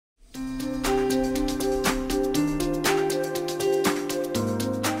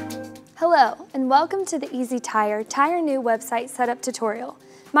Hello, and welcome to the ezytire Tire New website setup tutorial.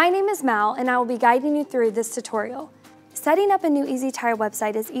 My name is Mal, and I will be guiding you through this tutorial. Setting up a new ezytire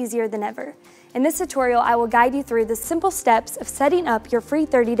website is easier than ever. In this tutorial, I will guide you through the simple steps of setting up your free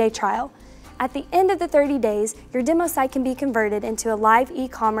 30-day trial. At the end of the 30 days, your demo site can be converted into a live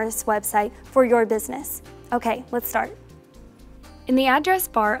e-commerce website for your business. Okay, let's start. In the address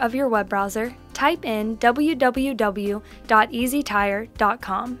bar of your web browser, type in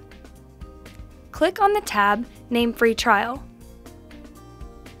www.ezytire.com. Click on the tab named Free Trial.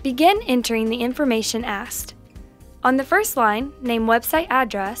 Begin entering the information asked. On the first line, name website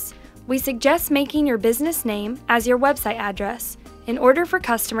address, we suggest making your business name as your website address in order for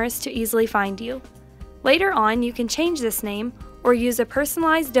customers to easily find you. Later on, you can change this name or use a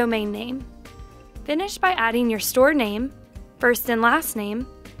personalized domain name. Finish by adding your store name, first and last name,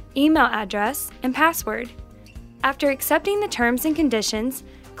 email address, and password. After accepting the terms and conditions,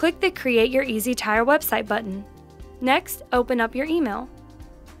 click the Create Your ezytire website button. Next, open up your email.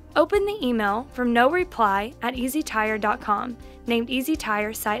 Open the email from noreply@ezytire.com named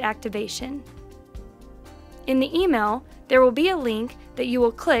ezytire site activation. In the email, there will be a link that you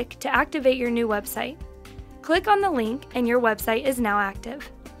will click to activate your new website. Click on the link and your website is now active.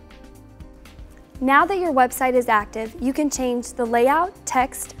 Now that your website is active, you can change the layout,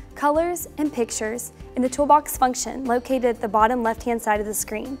 text, colors, and pictures in the toolbox function located at the bottom left-hand side of the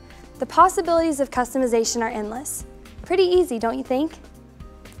screen. The possibilities of customization are endless. Pretty easy, don't you think?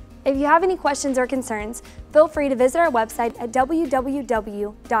 If you have any questions or concerns, feel free to visit our website at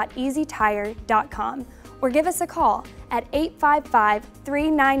www.ezytire.com or give us a call at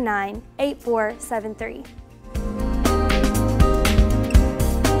 855-399-8473.